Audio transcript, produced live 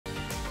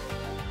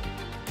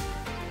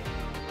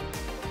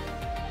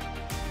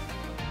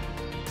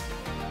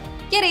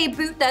Get a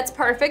boot that's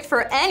perfect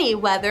for any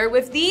weather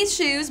with these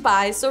shoes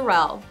by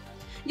SOREL.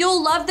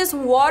 You'll love this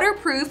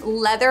waterproof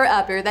leather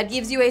upper that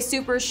gives you a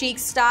super chic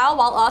style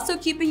while also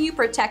keeping you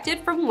protected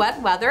from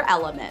wet weather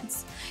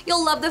elements.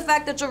 You'll love the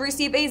fact that you'll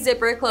receive a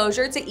zipper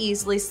closure to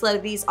easily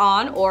slip these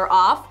on or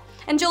off.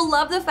 And you'll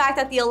love the fact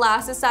that the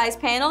Elasticized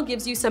panel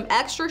gives you some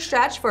extra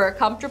stretch for a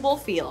comfortable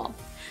feel.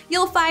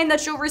 You'll find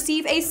that you'll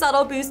receive a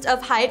subtle boost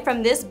of height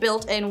from this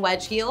built-in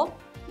wedge heel,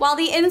 while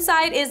the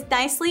inside is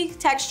nicely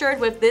textured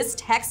with this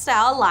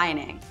textile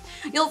lining.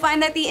 You'll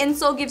find that the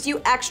insole gives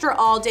you extra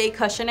all-day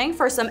cushioning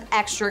for some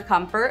extra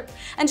comfort,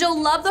 and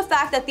you'll love the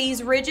fact that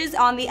these ridges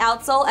on the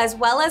outsole as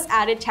well as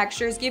added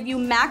textures give you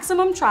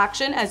maximum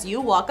traction as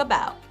you walk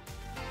about.